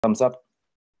Thumbs up.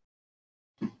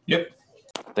 Yep.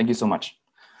 Thank you so much.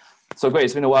 So great,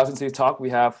 it's been a while since we've talked. We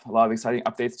have a lot of exciting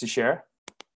updates to share.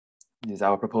 This is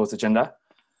our proposed agenda.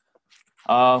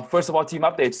 First of all, team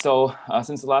updates. So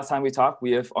since the last time we talked,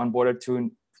 we have onboarded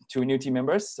two new team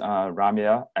members,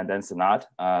 Ramya and then Sanat.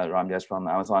 Ramya is from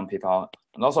Amazon, PayPal,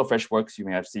 and also Freshworks. You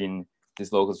may have seen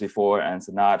these logos before, and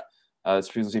Sanat is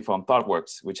previously from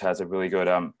ThoughtWorks, which has a really good,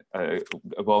 a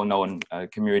well-known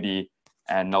community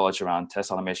and knowledge around test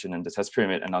automation and the test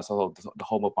pyramid, and also the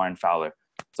home of Martin Fowler.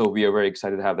 So we are very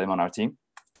excited to have them on our team.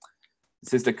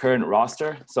 This is the current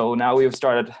roster. So now we have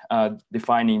started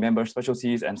defining member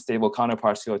specialties and stable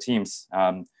counterparts to our teams.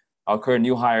 Our current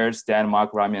new hires, Dan,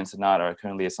 Mark, Ramya, and Sanat, are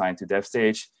currently assigned to dev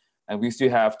stage. And we still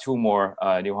have two more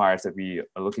new hires that we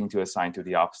are looking to assign to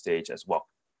the ops stage as well.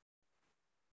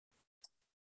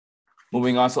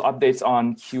 Moving on, so updates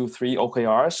on Q3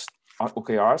 OKRs,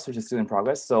 which is still in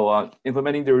progress. So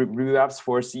implementing the review apps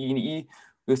for CE and E,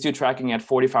 we're still tracking at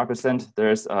 45%.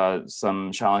 There's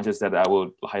some challenges that I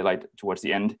will highlight towards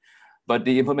the end. But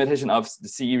the implementation of the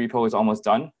CE repo is almost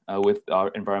done with our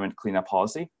environment cleanup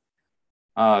policy.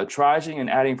 Triaging and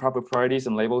adding proper priorities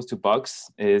and labels to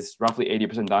bugs is roughly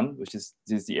 80% done, which is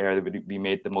the area that we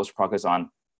made the most progress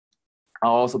on.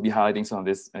 I'll also be highlighting some of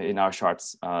this in our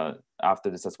charts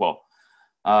after this as well.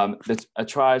 A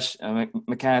triage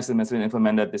mechanism has been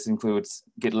implemented. This includes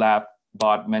GitLab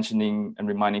bot mentioning and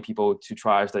reminding people to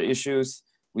triage the issues.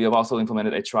 We have also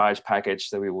implemented a triage package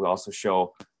that we will also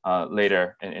show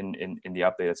later in the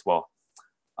update as well.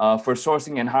 For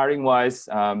sourcing and hiring wise,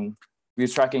 we're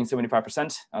tracking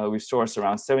 75%. We've sourced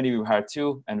around 70, we've hired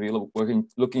 2, and we're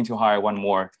looking to hire 1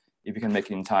 more if we can make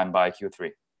it in time by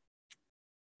Q3.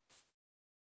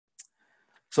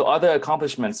 So other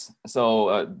accomplishments.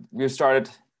 So we've started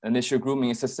an issue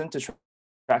grooming assistant to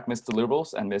track missed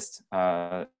deliverables and missed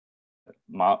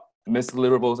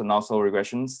deliverables and also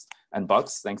regressions and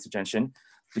bugs, thanks to Genshin.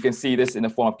 You can see this in the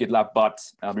form of GitLab bot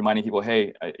reminding people,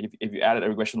 hey, if you added a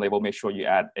regression label, make sure you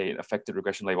add an affected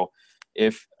regression label.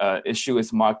 If issue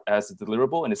is marked as a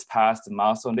deliverable and it's past the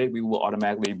milestone date, we will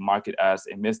automatically mark it as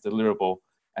a missed deliverable.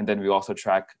 And then we also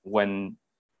track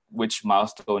which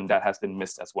milestone that has been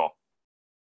missed as well.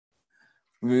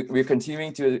 We're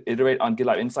continuing to iterate on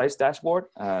GitLab Insights dashboard.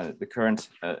 The current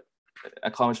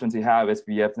accomplishments we have is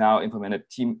we have now implemented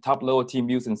top-level team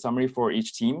views and summary for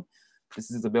each team.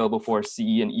 This is available for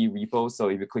CE and E repos. So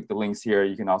if you click the links here,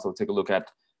 you can also take a look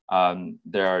at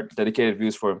there are dedicated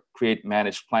views for create,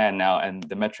 manage, plan now, and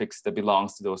the metrics that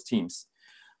belongs to those teams.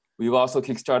 We've also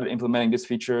kickstarted implementing this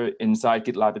feature inside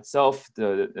GitLab itself.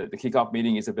 The kickoff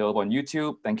meeting is available on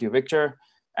YouTube. Thank you, Victor.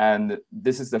 And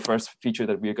this is the first feature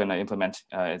that we're going to implement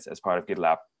as part of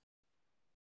GitLab.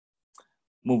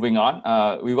 Moving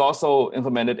on, we've also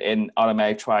implemented an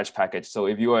automatic triage package. So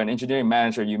if you are an engineering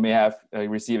manager, you may have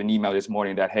received an email this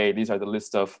morning that, hey, these are the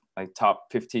list of top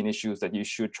 15 issues that you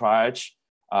should triage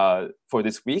for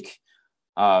this week.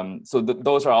 So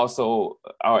those are also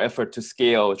our effort to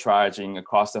scale triaging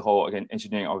across the whole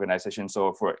engineering organization.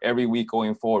 So for every week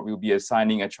going forward, we'll be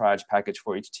assigning a triage package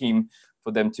for each team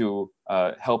for them to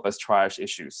help us triage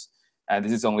issues. And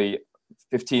this is only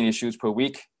 15 issues per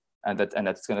week, and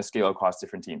that's going to scale across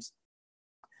different teams.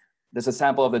 There's a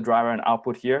sample of the driver and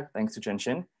output here, thanks to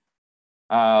Genshin.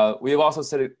 We have also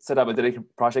set up a dedicated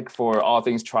project for all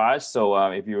things triage. So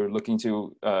if you're looking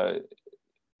to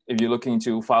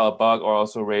file a bug or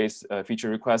also raise feature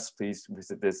requests, please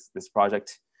visit this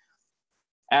project.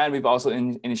 And we've also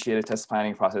initiated test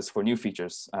planning process for new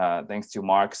features, thanks to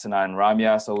Mark, Sanat, and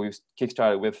Ramya. So we've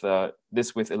kickstarted with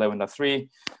this with 11.3.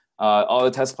 All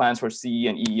the test plans for CE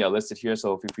and EE are listed here,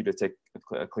 so feel free to take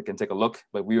a click and take a look.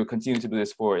 But we will continue to do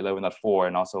this for 11.4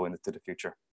 and also into the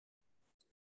future.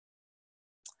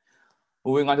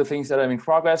 Moving on to things that are in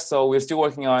progress. So we're still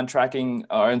working on tracking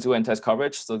our end-to-end test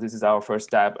coverage. So this is our first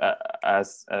step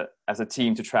as a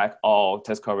team to track all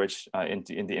test coverage in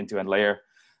the end-to-end layer.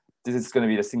 This is going to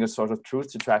be the single source of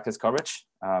truth to track test coverage.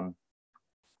 The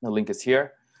link is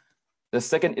here. The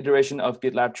second iteration of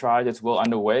GitLab triage is well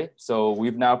underway. So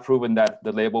we've now proven that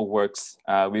the label works.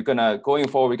 Going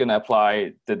forward, we're gonna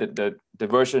apply the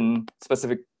version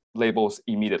specific labels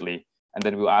immediately, and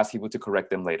then we'll ask people to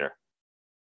correct them later.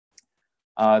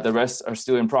 The rest are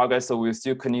still in progress, so we'll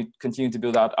still continue to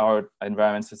build out our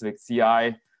environment specific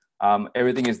CI.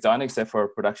 Everything is done except for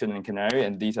production and Canary,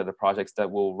 and these are the projects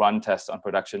that will run tests on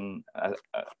production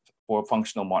for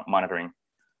functional monitoring.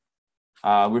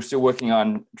 We're still working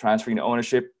on transferring the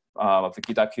ownership of the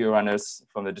GitLab QA runners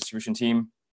from the distribution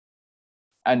team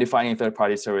and defining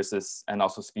third-party services and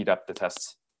also speed up the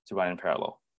tests to run in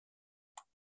parallel.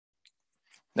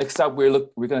 Next up, we're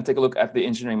going to take a look at the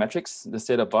engineering metrics, the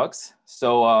state of bugs.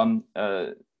 So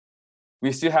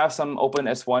we still have some open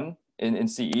S1 in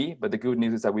CE, but the good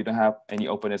news is that we don't have any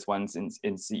open S1s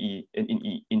in CE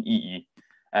in EE.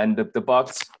 And the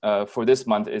bugs for this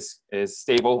month is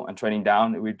stable and trending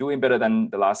down. We're doing better than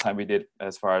the last time we did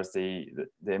as far as the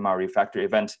MR refactor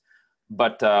event,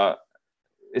 but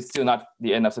it's still not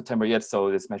the end of September yet,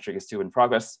 so this metric is still in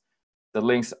progress. The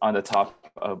links on the top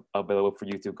are available for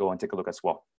you to go and take a look as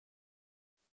well.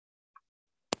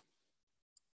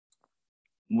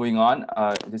 Moving on,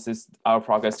 this is our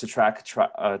progress to track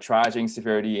triaging,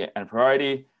 severity, and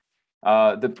priority.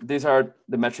 These are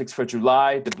the metrics for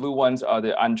July. The blue ones are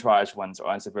the untriaged ones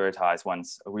or unseveritized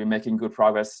ones. We're making good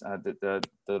progress.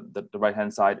 The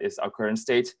right-hand side is our current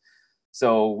state.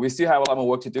 So we still have a lot more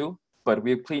work to do, but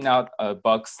we've cleaned out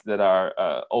bugs that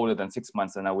are older than 6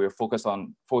 months, and now we're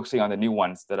focusing on the new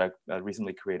ones that are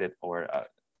recently created, or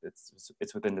it's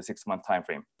within the 6-month time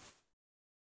frame.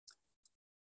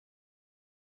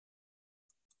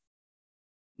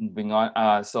 Moving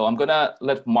on, so I'm gonna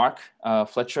let Mark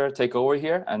Fletcher take over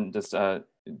here and just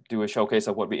do a showcase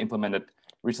of what we implemented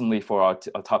recently for our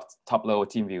top level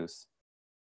team views.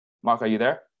 Mark, are you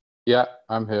there? Yeah,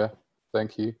 I'm here.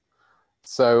 Thank you.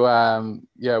 So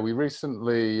yeah, we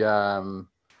recently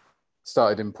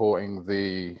started importing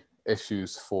the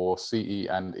issues for CE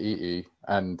and EE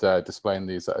and displaying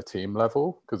these at a team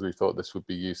level, because we thought this would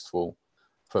be useful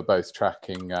for both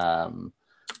tracking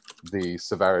the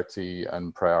severity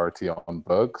and priority on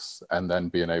bugs, and then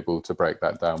being able to break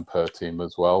that down per team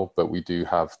as well. But we do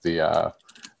have the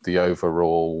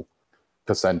overall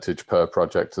percentage per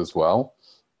project as well.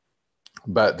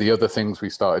 But the other things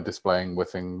we started displaying were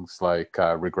things like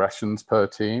regressions per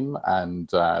team and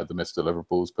the missed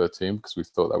deliverables per team, because we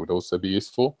thought that would also be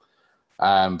useful.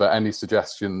 But any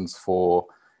suggestions for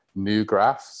new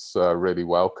graphs are really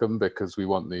welcome, because we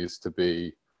want these to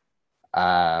be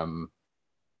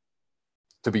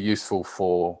useful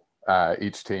for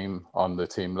each team on the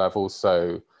team level.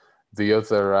 So the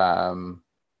other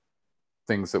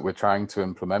things that we're trying to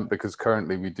implement, because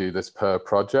currently we do this per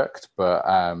project, but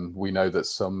we know that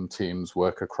some teams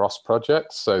work across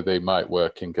projects. So they might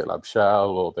work in GitLab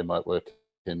Shell, or they might work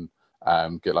in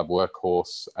GitLab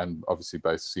Workhorse, and obviously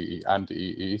both CE and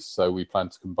EE. So we plan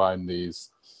to combine these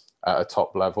at a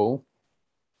top level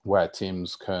where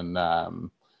teams can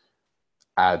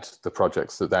add the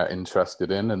projects that they're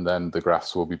interested in, and then the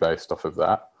graphs will be based off of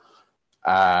that.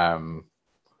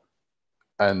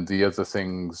 And the other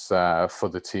things for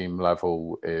the team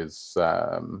level is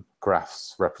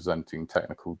graphs representing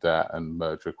technical debt and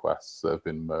merge requests that have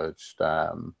been merged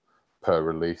per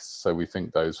release. So we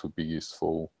think those would be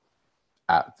useful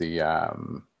at the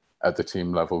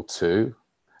team level too,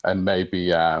 and maybe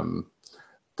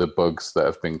the bugs that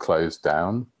have been closed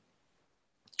down.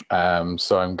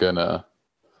 So I'm gonna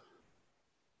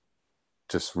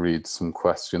just read some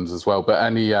questions as well, but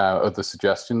any other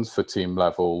suggestions for team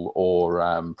level or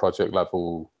project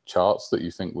level charts that you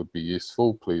think would be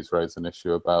useful, please raise an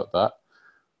issue about that.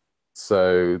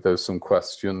 So there's some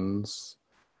questions.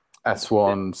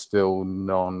 S1 still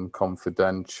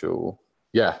non-confidential.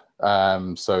 Yeah,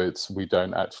 so we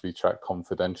don't actually track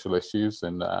confidential issues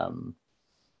in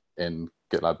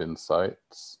GitLab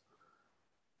Insights.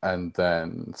 And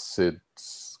then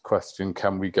Sid's question,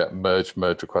 can we get merge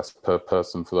requests per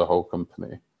person for the whole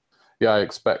company? Yeah, I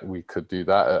expect we could do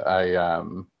that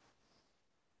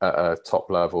at a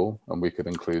top level, and we could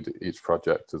include each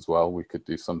project as well. We could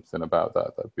do something about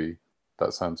that.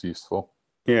 That sounds useful.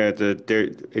 Yeah,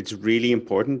 it's really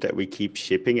important that we keep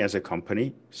shipping as a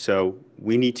company. So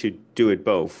we need to do it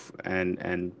both,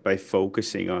 and by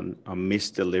focusing on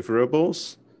missed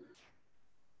deliverables,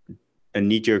 a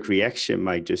knee-jerk reaction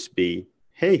might just be,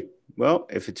 hey, well,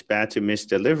 if it's bad to miss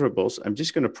deliverables, I'm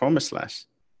just going to promise less.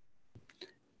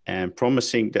 And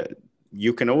promising that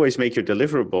you can always make your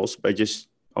deliverables by just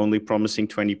only promising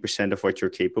 20% of what you're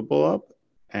capable of.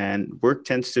 And work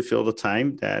tends to fill the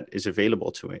time that is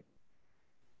available to it.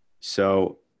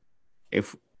 So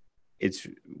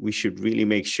we should really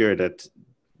make sure that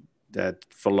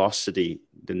velocity,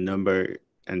 the number,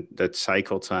 and that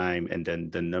cycle time, and then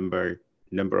the number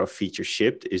of features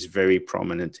shipped is very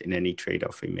prominent in any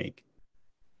trade-off we make.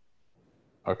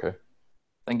 Okay.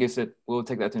 Thank you, Sid. We'll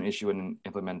take that to an issue and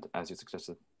implement as you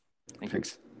suggested.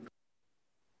 Thanks.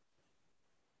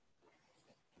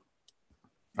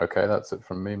 Okay, that's it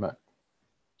from me, Matt.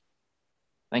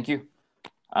 Thank you.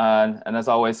 And as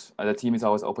always, the team is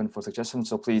always open for suggestions,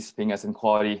 so please ping us in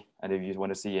quality. And if you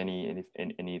want to see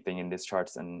anything in these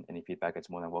charts and any feedback, it's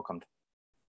more than welcomed.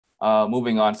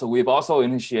 Moving on, so we've also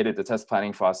initiated the test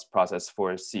planning process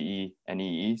for CE and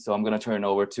EE. So I'm going to turn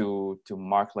over to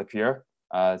Mark Lapierre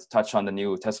to touch on the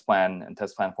new test plan and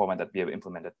test plan format that we have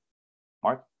implemented.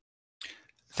 Mark?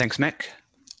 Thanks, Mac.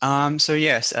 So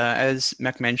yes, as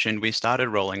Mac mentioned, we started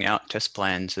rolling out test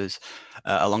plans as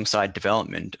alongside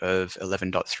development of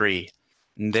 11.3.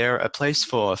 They're a place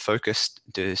for focused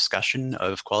discussion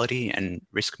of quality and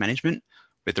risk management,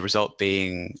 with the result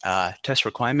being test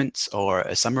requirements or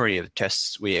a summary of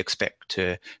tests we expect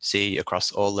to see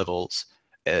across all levels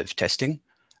of testing.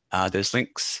 There's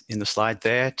links in the slide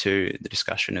there to the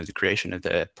discussion of the creation of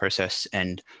the process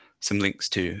and some links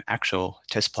to actual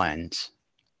test plans.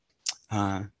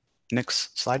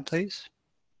 Next slide, please.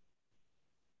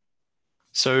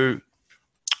 So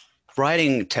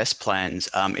writing test plans,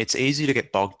 it's easy to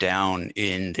get bogged down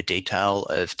in the detail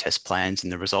of test plans,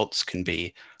 and the results can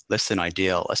be less than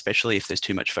ideal, especially if there's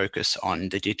too much focus on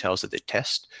the details of the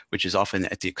test, which is often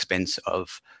at the expense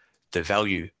of the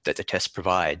value that the test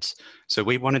provides. So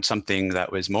we wanted something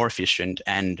that was more efficient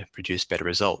and produced better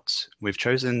results. We've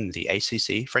chosen the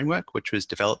ACC framework, which was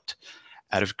developed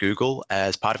out of Google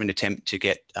as part of an attempt to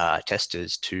get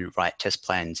testers to write test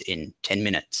plans in 10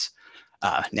 minutes.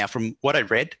 Now, from what I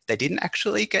read, they didn't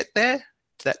actually get there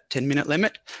to that 10-minute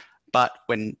limit, but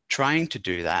when trying to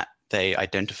do that, they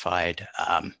identified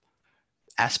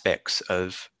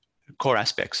core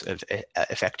aspects of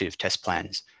effective test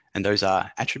plans. And those are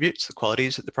attributes, the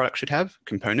qualities that the product should have,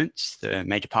 components, the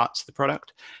major parts of the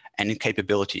product, and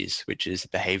capabilities, which is the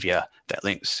behavior that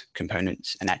links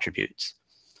components and attributes.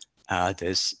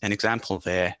 There's an example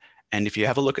there. And if you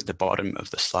have a look at the bottom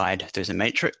of the slide, there's a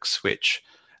matrix which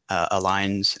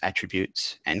aligns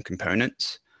attributes and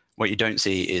components. What you don't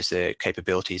see is the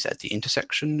capabilities at the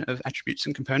intersection of attributes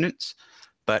and components.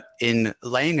 But in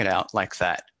laying it out like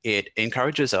that, it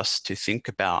encourages us to think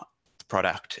about the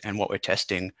product and what we're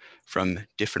testing from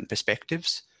different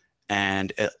perspectives.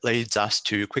 And it leads us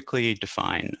to quickly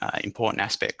define important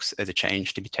aspects of the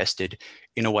change to be tested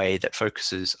in a way that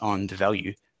focuses on the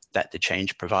value that the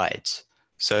change provides.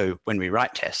 So when we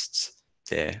write tests,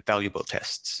 they're valuable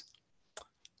tests.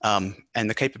 And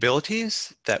the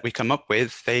capabilities that we come up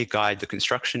with, they guide the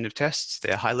construction of tests.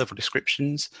 They're high-level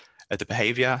descriptions of the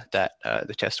behavior that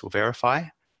the test will verify.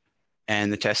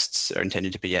 And the tests are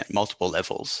intended to be at multiple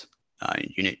levels,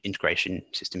 unit, integration,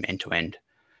 system, end-to-end.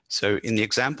 So in the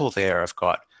example there, I've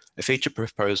got a feature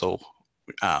proposal,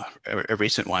 a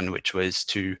recent one, which was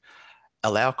to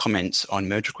allow comments on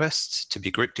merge requests to be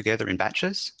grouped together in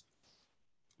batches.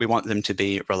 We want them to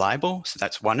be reliable. So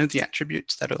that's one of the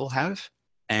attributes that it'll have.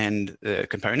 And the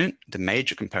component, the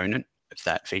major component of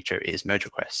that feature is merge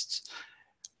requests.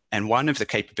 And one of the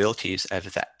capabilities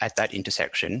of that, at that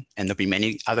intersection, and there'll be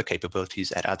many other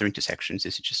capabilities at other intersections,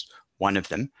 this is just one of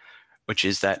them, which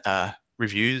is that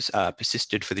reviews are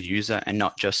persisted for the user and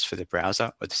not just for the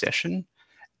browser or the session.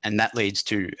 And that leads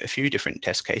to a few different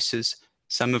test cases,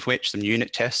 some of which, some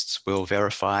unit tests, will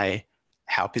verify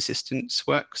how persistence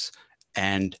works.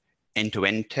 And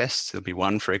end-to-end tests, there'll be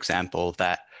one, for example,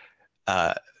 that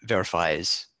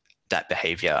verifies that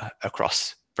behavior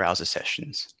across browser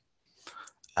sessions.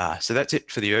 So that's it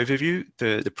for the overview.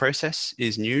 The process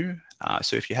is new.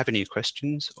 So if you have any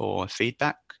questions or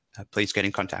feedback, please get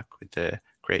in contact with the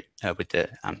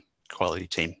quality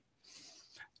team.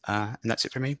 And that's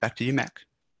it for me. Back to you, Mac.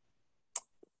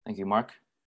 Thank you, Mark.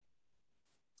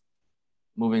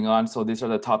 Moving on, so these are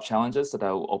the top challenges that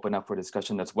I will open up for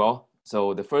discussion as well.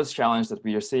 So the first challenge that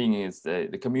we are seeing is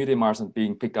the community milestones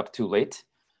being picked up too late.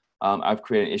 I've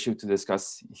created an issue to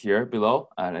discuss here below,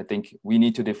 and I think we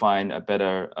need to define a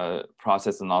better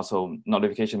process and also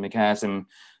notification mechanism,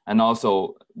 and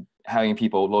also having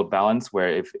people load balance, where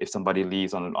if somebody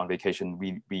leaves on vacation,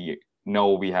 we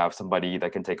know we have somebody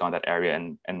that can take on that area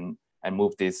and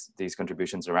move these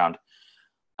contributions around.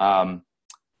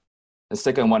 The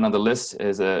second one on the list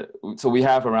is so we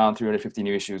have around 350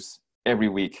 new issues every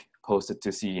week posted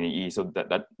to CE and EE, so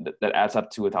that adds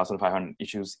up to 1,500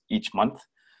 issues each month.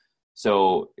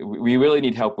 So we really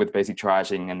need help with basic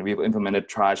triaging, and we've implemented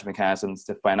triage mechanisms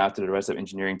to find out to the rest of the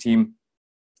engineering team.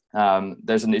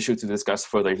 There's an issue to discuss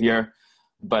further here,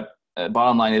 but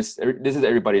bottom line is this is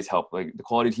everybody's help. Like the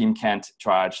quality team can't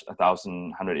triage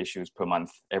 1,100 issues per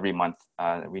month every month.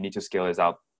 We need to scale this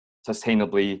out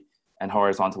sustainably and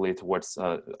horizontally towards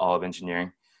all of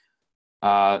engineering.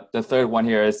 The third one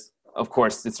here is, of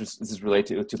course, this is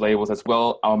related to labels as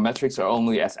well. Our metrics are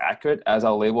only as accurate as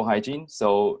our label hygiene,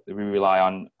 so we rely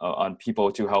on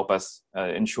people to help us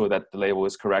ensure that the label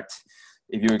is correct.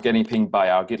 If you're getting pinged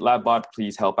by our GitLab bot,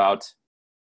 please help out.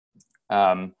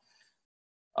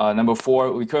 Number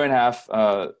 4, we currently have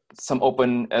some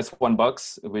open S1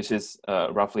 bugs, which is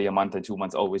roughly a month and 2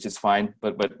 months old, which is fine.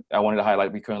 But I wanted to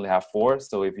highlight we currently have 4.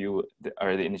 So if you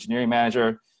are the engineering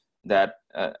manager that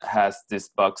has these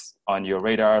bugs on your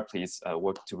radar, please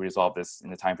work to resolve this in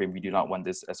the time frame. We do not want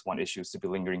this S1 issues to be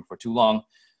lingering for too long.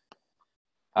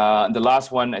 The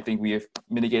last one, I think we have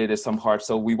mitigated some parts.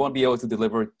 So we won't be able to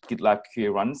deliver GitLab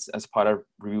QA runs as part of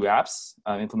Review Apps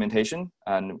implementation.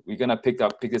 And we're going to pick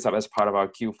this up as part of our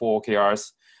Q4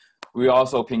 OKRs. We're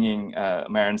also pinging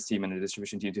Marin's team and the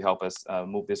distribution team to help us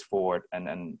move this forward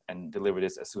and deliver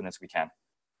this as soon as we can.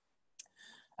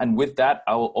 And with that,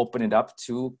 I will open it up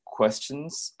to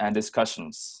questions and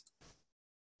discussions.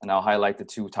 And I'll highlight the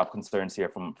 2 top concerns here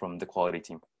from the quality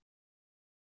team.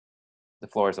 The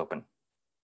floor is open.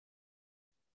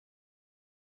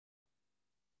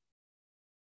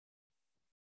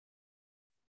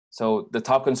 So the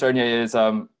top concern here is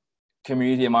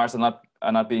community MRs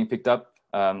are not being picked up.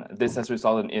 This has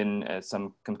resulted in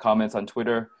some comments on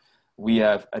Twitter. We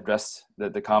have addressed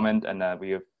the comment, and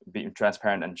we have been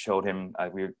transparent and showed him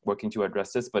we're working to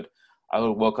address this. But I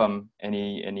will welcome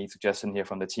any suggestion here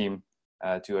from the team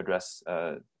to address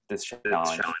this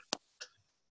challenge.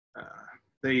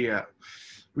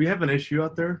 We have an issue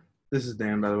out there. This is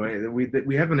Dan, by the way.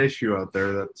 We have an issue out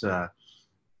there that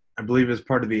I believe is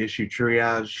part of the issue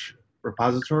triage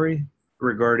repository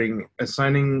regarding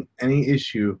assigning any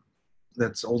issue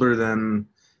that's older than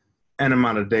N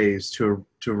amount of days to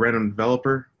a random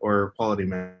developer or quality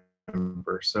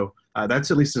member. So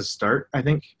that's at least a start, I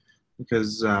think,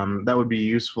 because that would be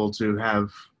useful to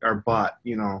have our bot,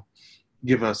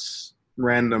 give us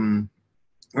random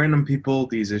people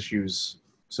these issues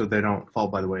so they don't fall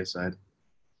by the wayside.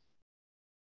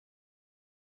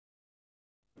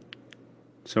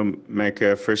 So, Mac,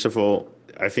 first of all,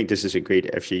 I think this is a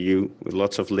great FGU with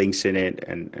lots of links in it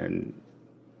and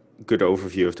good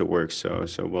overview of the work. So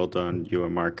well done, you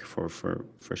and Mark, for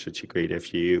such a great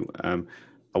FGU.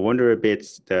 I wonder a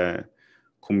bit, the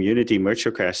community merge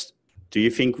request, do you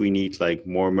think we need like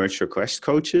more merge request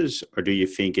coaches, or do you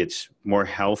think it's more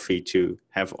healthy to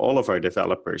have all of our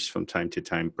developers from time to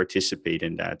time participate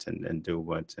in that and do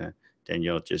what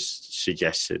Daniel just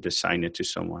suggested, assign it to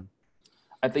someone?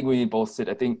 I think we need both.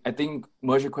 I think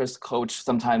merge request coach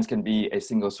sometimes can be a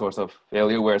single source of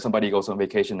failure where somebody goes on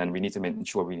vacation and we need to make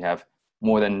sure we have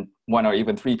more than 1 or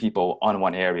even 3 people on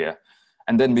one area.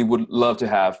 And then we would love to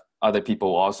have other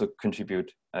people also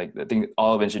contribute. Like, I think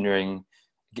all of engineering,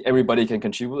 everybody can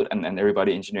contribute and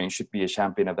everybody engineering should be a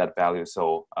champion of that value.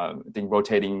 So I think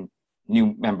rotating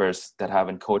new members that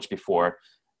haven't coached before,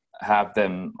 have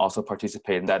them also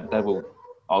participate, and that will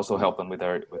also help them with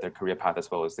their career path as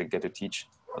well as they get to teach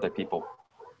other people.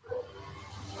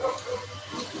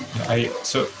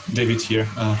 So David here.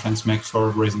 Thanks, Mac, for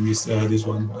raising this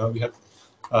one.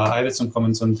 I had some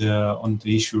comments on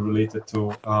the issue related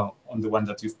to on the one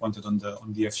that you've pointed on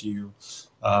the FGU,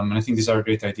 and I think these are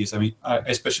great ideas. I mean, I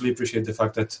especially appreciate the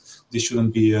fact that this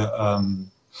shouldn't be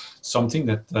something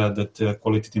that the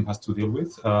quality team has to deal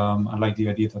with. I like the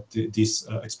idea that this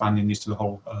expanding this to the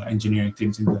whole engineering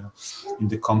teams in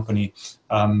the company.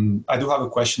 I do have a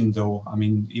question though. I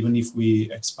mean, even if we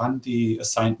expand the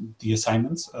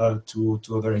assignments to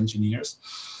other engineers,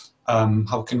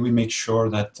 how can we make sure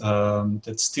that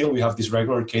that still we have this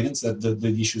regular cadence that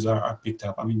the issues are picked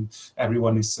up? I mean,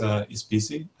 everyone is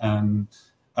busy,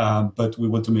 but we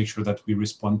want to make sure that we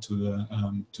respond to the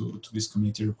to this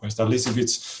community request. At least if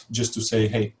it's just to say,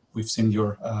 hey, we've seen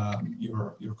your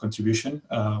contribution,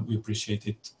 we appreciate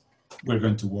it. We're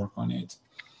going to work on it.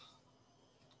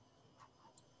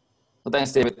 Well,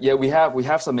 thanks, David. Yeah, we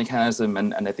have some mechanism,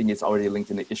 and I think it's already linked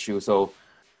in the issue. So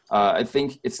I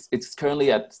think it's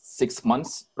currently at 6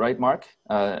 months, right, Mark?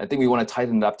 I think we want to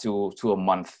tighten it up to a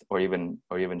month or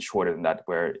even shorter than that,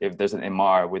 where if there's an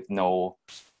MR with no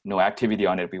activity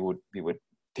on it, we would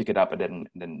pick it up and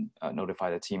then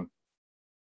notify the team.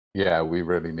 Yeah, we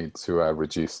really need to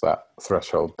reduce that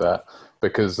threshold there,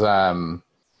 because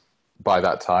by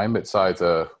that time it's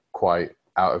either quite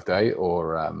out of date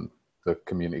or the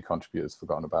community contributors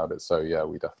forgotten about it. So yeah,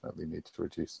 we definitely need to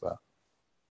reduce that.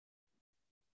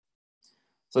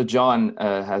 So John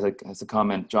has a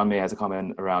comment. John May has a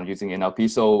comment around using NLP.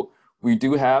 So we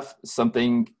do have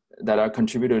something that our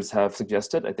contributors have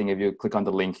suggested. I think if you click on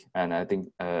the link, and I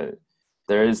think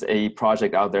there is a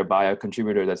project out there by a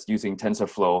contributor that's using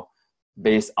TensorFlow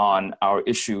based on our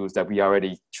issues that we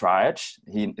already tried.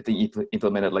 I think he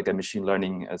implemented like a machine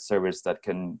learning service that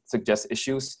can suggest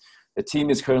issues. The team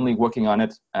is currently working on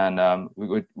it, and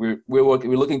we're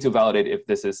looking to validate if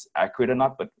this is accurate or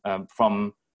not. But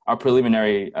from our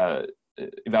preliminary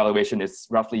evaluation is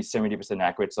roughly 70%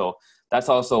 accurate. So that's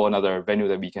also another venue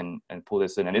that we can pull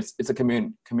this in, and it's a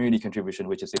community contribution,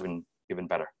 which is even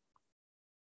better.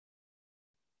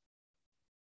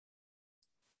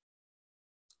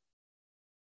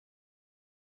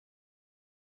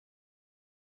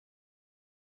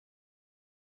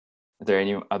 Are there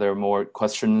any other more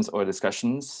questions or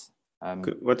discussions?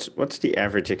 What's the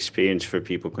average experience for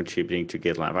people contributing to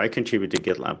GitLab? I contribute to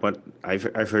GitLab, but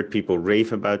I've heard people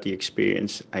rave about the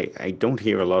experience. I don't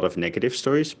hear a lot of negative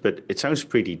stories, but it sounds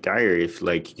pretty dire if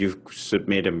like you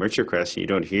submit a merge request and you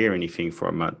don't hear anything for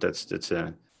a month. That's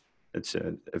a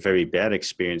very bad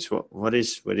experience. What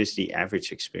is the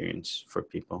average experience for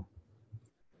people?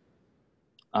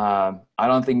 I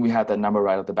don't think we had that number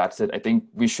right off the bat. I think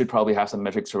we should probably have some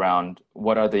metrics around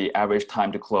what are the average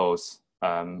time to close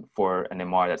for an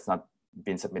MR that's not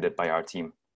been submitted by our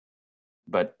team.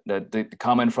 But the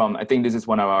comment from, I think this is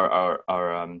one of our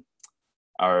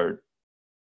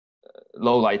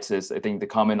lowlights is, I think the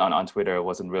comment on Twitter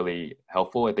wasn't really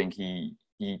helpful. I think he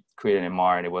created an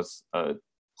MR and it was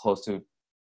close to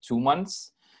 2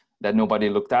 months that nobody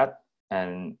looked at.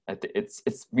 And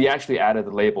we actually added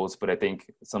the labels, but I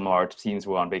think some of our teams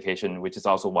were on vacation, which is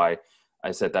also why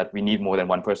I said that we need more than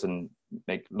one person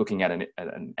looking at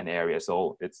an area.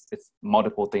 So it's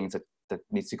multiple things that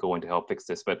needs to go in to help fix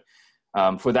this. But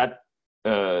for that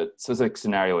specific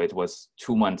scenario, it was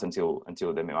 2 months until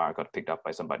the MR got picked up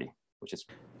by somebody, which is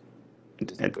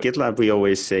at good. GitLab we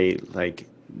always say like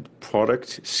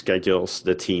product schedules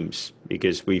the teams,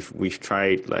 because we've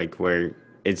tried like where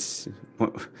it's.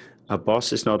 A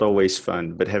boss is not always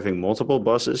fun, but having multiple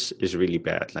bosses is really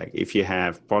bad. Like if you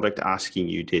have product asking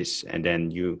you this, and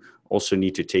then you also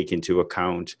need to take into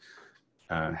account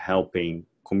helping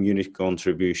community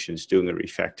contributions, doing a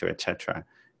refactor, etc.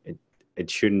 It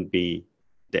shouldn't be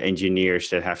the engineers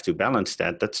that have to balance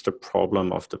that. That's the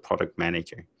problem of the product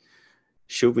manager.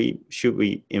 Should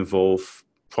we involve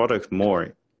product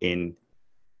more in?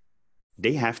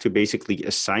 They have to basically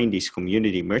assign these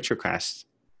community merge requests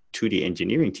to the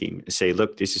engineering team and say,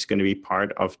 look, this is going to be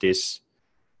part of this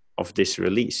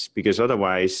release, because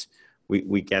otherwise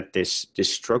we get this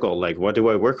struggle. Like, what do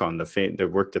I work on? The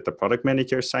work that the product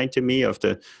manager assigned to me, or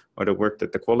the work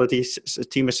that the quality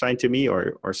team assigned to me,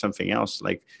 or something else.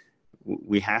 Like,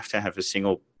 we have to have a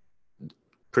single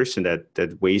person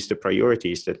that weighs the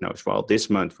priorities, that knows, well, this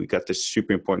month we got this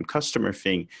super important customer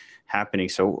thing happening,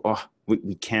 so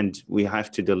we have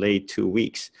to delay 2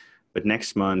 weeks, but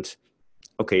next month,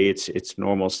 okay, it's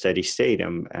normal steady state.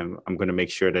 I'm going to make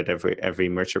sure that every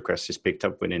merge request is picked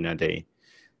up within a day.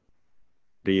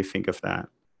 Do you think of that?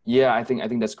 Yeah, I think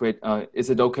that's great.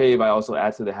 Is it okay if I also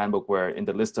add to the handbook where in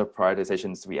the list of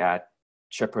prioritizations we add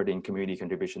shepherding community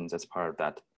contributions as part of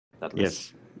that list?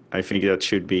 Yes, I think that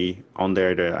should be on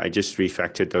there. I just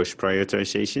refactored those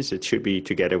prioritizations. It should be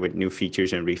together with new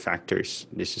features and refactors.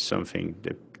 This is something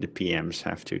that the PMs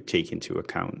have to take into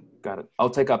account. Got it. I'll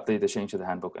take up the change to the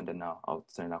handbook, and then I'll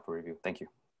send it out for review. Thank you.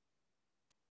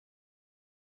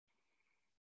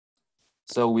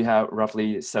 So we have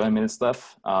roughly 7 minutes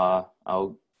left.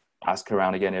 I'll ask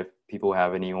around again if people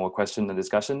have any more questions and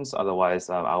discussions. Otherwise,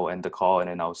 I'll end the call, and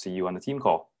then I'll see you on the team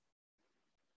call.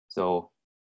 So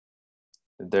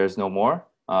if there's no more,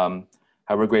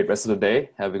 have a great rest of the day.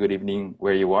 Have a good evening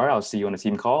where you are. I'll see you on the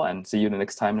team call, and see you the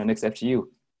next time in the next FGU.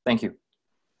 Thank you.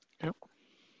 Yep.